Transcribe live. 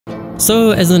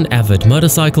So as an avid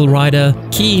motorcycle rider,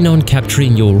 keen on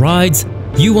capturing your rides,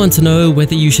 you want to know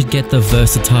whether you should get the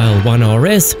versatile One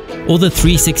RS or the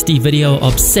 360 video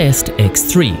obsessed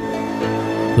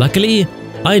X3. Luckily,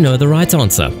 I know the right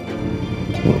answer.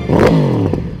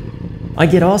 I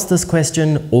get asked this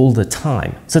question all the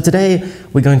time, so today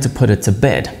we're going to put it to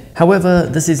bed. However,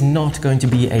 this is not going to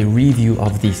be a review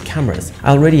of these cameras.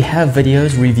 I already have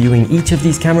videos reviewing each of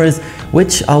these cameras,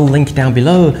 which I'll link down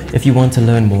below if you want to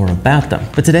learn more about them.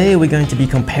 But today we're going to be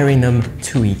comparing them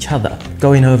to each other,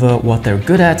 going over what they're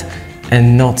good at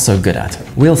and not so good at.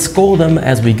 We'll score them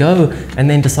as we go and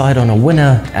then decide on a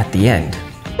winner at the end.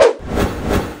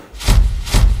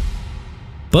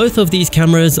 Both of these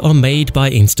cameras are made by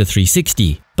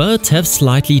Insta360, but have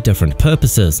slightly different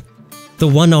purposes. The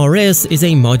One RS is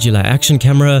a modular action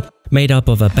camera made up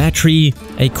of a battery,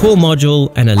 a core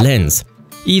module and a lens.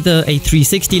 Either a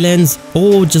 360 lens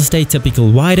or just a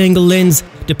typical wide-angle lens,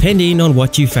 depending on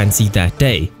what you fancy that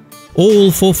day.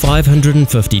 All for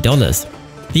 $550.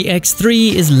 The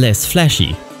X3 is less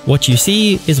flashy. What you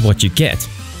see is what you get.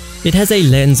 It has a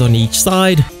lens on each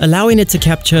side, allowing it to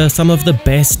capture some of the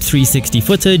best 360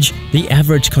 footage the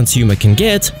average consumer can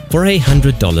get for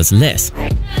 $100 less.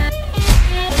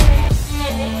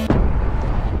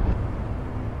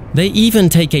 They even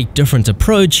take a different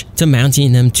approach to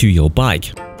mounting them to your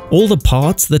bike. All the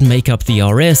parts that make up the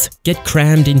RS get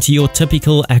crammed into your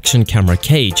typical action camera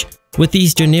cage, with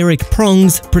these generic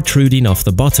prongs protruding off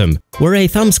the bottom, where a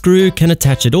thumb screw can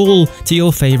attach it all to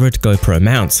your favorite GoPro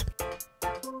mounts.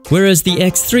 Whereas the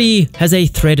X3 has a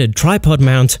threaded tripod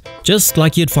mount, just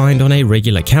like you'd find on a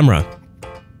regular camera.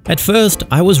 At first,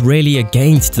 I was really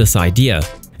against this idea,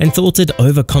 and thought it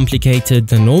overcomplicated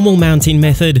the normal mounting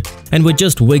method and would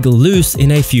just wiggle loose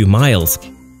in a few miles.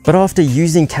 But after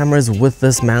using cameras with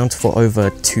this mount for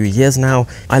over 2 years now,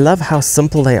 I love how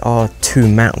simple they are to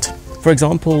mount. For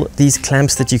example, these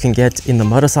clamps that you can get in the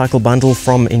motorcycle bundle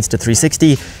from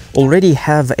Insta360 already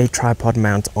have a tripod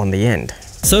mount on the end.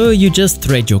 So you just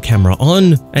thread your camera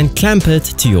on and clamp it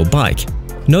to your bike.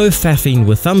 No faffing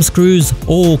with thumb screws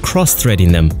or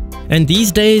cross-threading them. And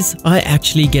these days, I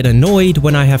actually get annoyed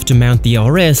when I have to mount the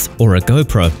RS or a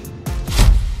GoPro.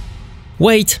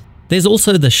 Wait, there's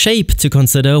also the shape to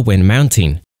consider when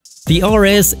mounting. The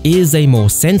RS is a more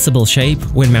sensible shape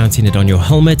when mounting it on your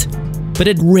helmet, but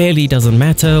it really doesn't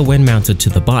matter when mounted to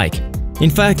the bike. In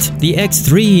fact, the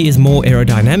X3 is more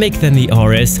aerodynamic than the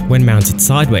RS when mounted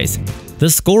sideways. The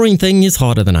scoring thing is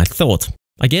harder than I thought.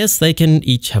 I guess they can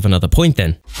each have another point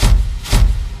then.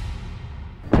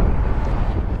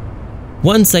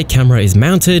 Once a camera is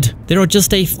mounted, there are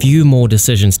just a few more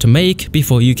decisions to make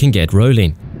before you can get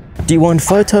rolling. Do you want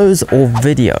photos or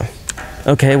video?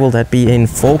 Okay, will that be in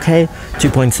 4K,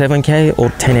 2.7K or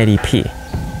 1080p?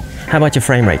 How about your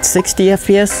frame rate? 60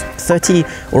 FPS, 30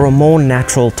 or a more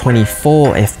natural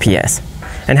 24 FPS?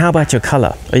 And how about your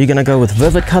color? Are you gonna go with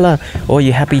vivid color or are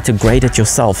you happy to grade it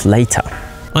yourself later?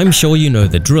 I'm sure you know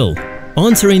the drill.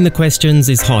 Answering the questions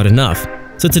is hard enough.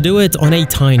 So to do it on a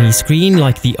tiny screen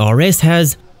like the RS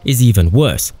has is even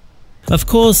worse. Of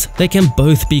course, they can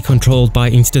both be controlled by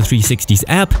Insta360's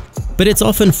app, but it's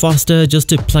often faster just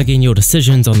to plug in your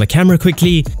decisions on the camera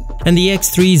quickly, and the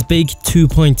X3's big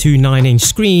 2.29-inch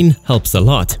screen helps a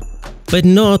lot. But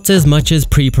not as much as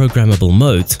pre-programmable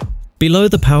modes. Below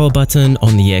the power button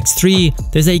on the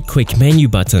X3, there's a quick menu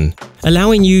button,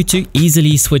 allowing you to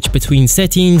easily switch between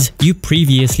settings you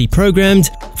previously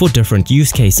programmed for different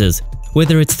use cases,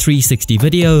 whether it's 360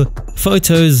 video,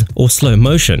 photos, or slow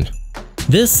motion.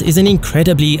 This is an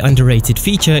incredibly underrated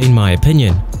feature in my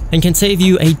opinion, and can save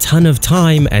you a ton of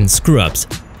time and screw-ups.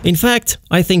 In fact,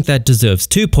 I think that deserves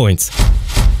 2 points.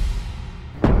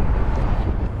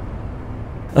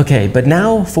 Okay, but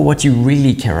now for what you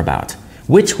really care about.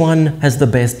 Which one has the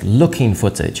best looking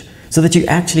footage, so that you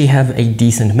actually have a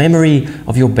decent memory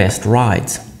of your best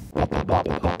rides?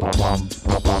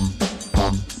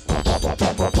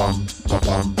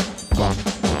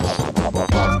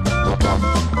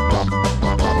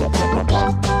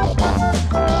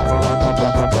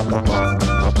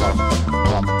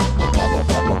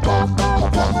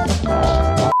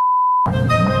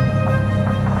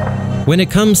 When it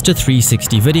comes to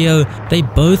 360 video, they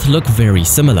both look very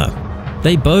similar.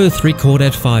 They both record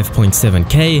at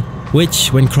 5.7K,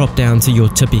 which when cropped down to your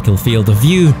typical field of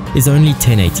view is only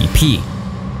 1080p.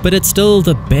 But it's still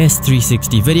the best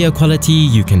 360 video quality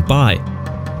you can buy.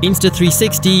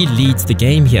 Insta360 leads the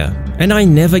game here, and I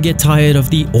never get tired of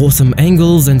the awesome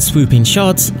angles and swooping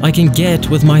shots I can get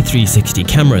with my 360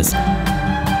 cameras.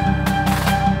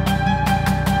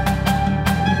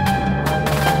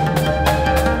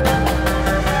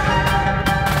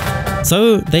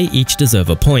 so they each deserve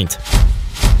a point.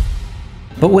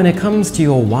 But when it comes to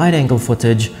your wide-angle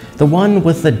footage, the one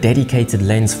with the dedicated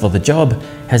lens for the job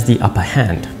has the upper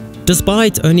hand.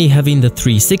 Despite only having the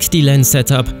 360 lens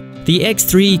setup, the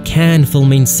X3 can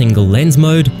film in single lens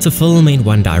mode to film in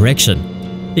one direction.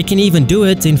 It can even do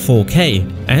it in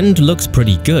 4K and looks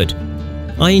pretty good.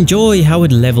 I enjoy how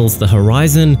it levels the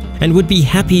horizon and would be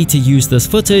happy to use this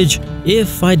footage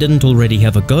if I didn't already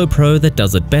have a GoPro that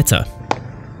does it better.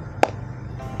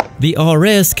 The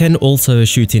RS can also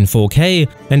shoot in 4K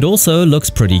and also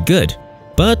looks pretty good,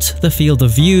 but the field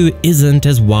of view isn't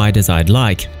as wide as I'd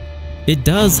like. It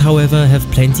does, however, have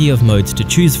plenty of modes to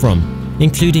choose from,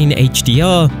 including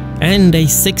HDR and a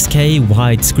 6K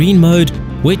widescreen mode,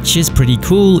 which is pretty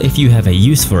cool if you have a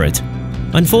use for it.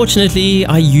 Unfortunately,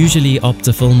 I usually opt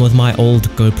to film with my old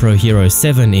GoPro Hero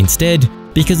 7 instead,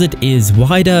 because it is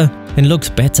wider and looks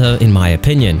better in my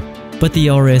opinion, but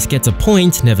the RS gets a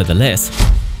point nevertheless.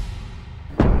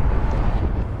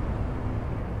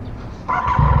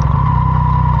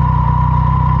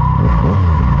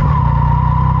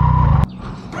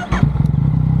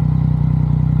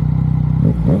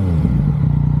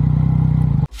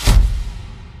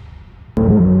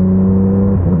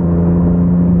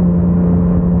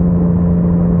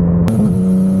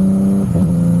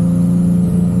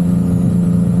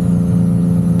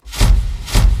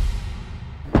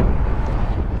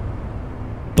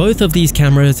 Both of these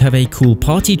cameras have a cool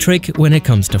party trick when it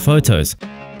comes to photos.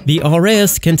 The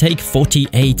RS can take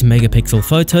 48 megapixel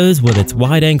photos with its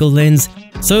wide-angle lens,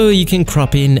 so you can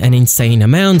crop in an insane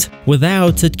amount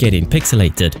without it getting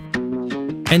pixelated.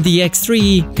 And the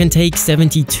X3 can take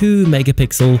 72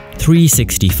 megapixel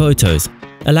 360 photos,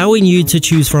 allowing you to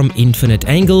choose from infinite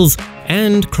angles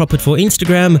and crop it for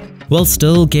Instagram while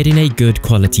still getting a good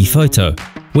quality photo,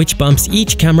 which bumps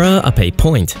each camera up a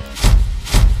point.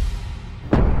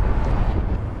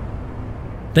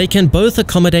 They can both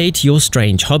accommodate your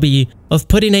strange hobby of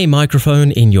putting a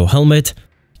microphone in your helmet,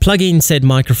 plugging said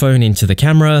microphone into the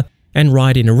camera, and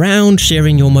riding around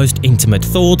sharing your most intimate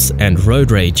thoughts and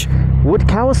road rage. Would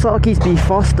Kawasaki's be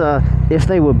faster if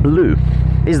they were blue?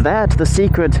 Is that the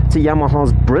secret to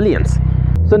Yamaha's brilliance?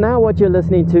 So now what you're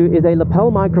listening to is a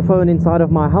lapel microphone inside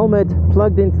of my helmet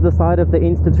plugged into the side of the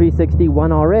Insta360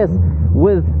 One RS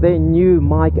with their new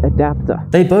mic adapter.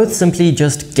 They both simply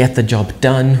just get the job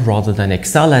done rather than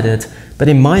excel at it, but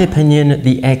in my opinion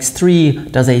the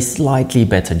X3 does a slightly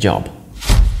better job.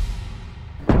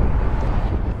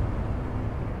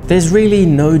 There's really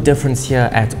no difference here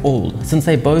at all, since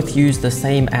they both use the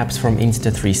same apps from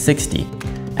Insta360.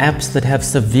 Apps that have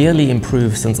severely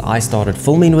improved since I started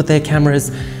filming with their cameras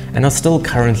and are still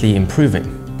currently improving.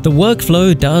 The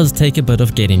workflow does take a bit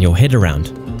of getting your head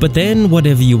around, but then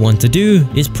whatever you want to do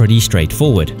is pretty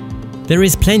straightforward. There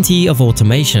is plenty of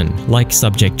automation like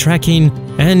subject tracking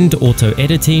and auto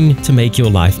editing to make your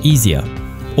life easier,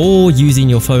 or using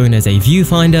your phone as a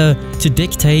viewfinder to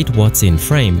dictate what's in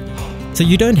frame. So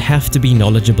you don't have to be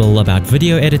knowledgeable about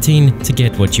video editing to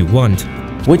get what you want,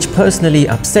 which personally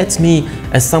upsets me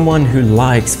as someone who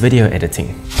likes video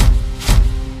editing.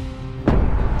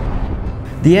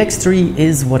 The X3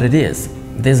 is what it is.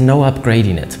 There's no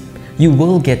upgrading it. You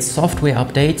will get software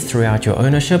updates throughout your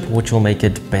ownership, which will make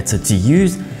it better to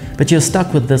use, but you're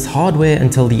stuck with this hardware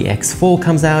until the X4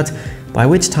 comes out, by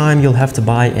which time you'll have to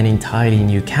buy an entirely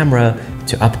new camera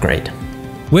to upgrade.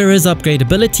 Whereas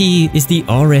upgradability is the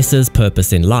RS's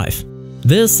purpose in life.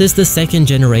 This is the second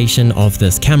generation of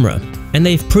this camera, and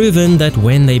they've proven that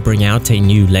when they bring out a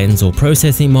new lens or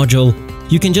processing module,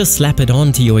 you can just slap it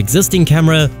onto your existing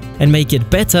camera and make it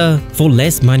better for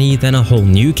less money than a whole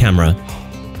new camera.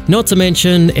 Not to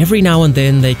mention, every now and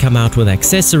then they come out with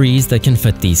accessories that can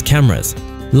fit these cameras,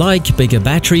 like bigger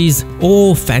batteries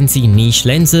or fancy niche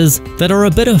lenses that are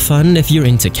a bit of fun if you're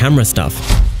into camera stuff.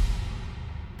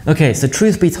 Okay, so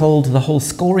truth be told, the whole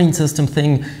scoring system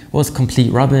thing was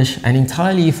complete rubbish and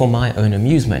entirely for my own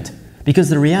amusement. Because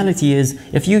the reality is,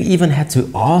 if you even had to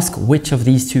ask which of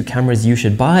these two cameras you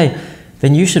should buy,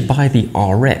 then you should buy the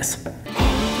RS.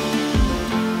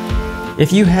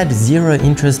 If you had zero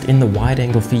interest in the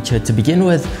wide-angle feature to begin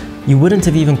with, you wouldn't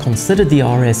have even considered the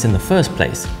RS in the first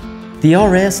place. The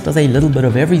RS does a little bit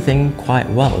of everything quite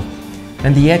well,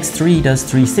 and the X3 does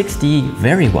 360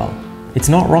 very well. It's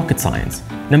not rocket science.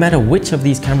 No matter which of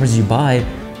these cameras you buy,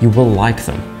 you will like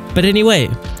them. But anyway,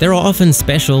 there are often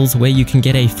specials where you can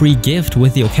get a free gift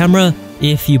with your camera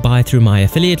if you buy through my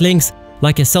affiliate links,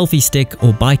 like a selfie stick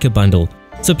or biker bundle.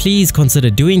 So please consider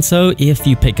doing so if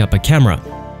you pick up a camera.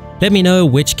 Let me know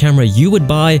which camera you would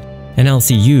buy, and I'll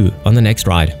see you on the next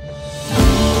ride.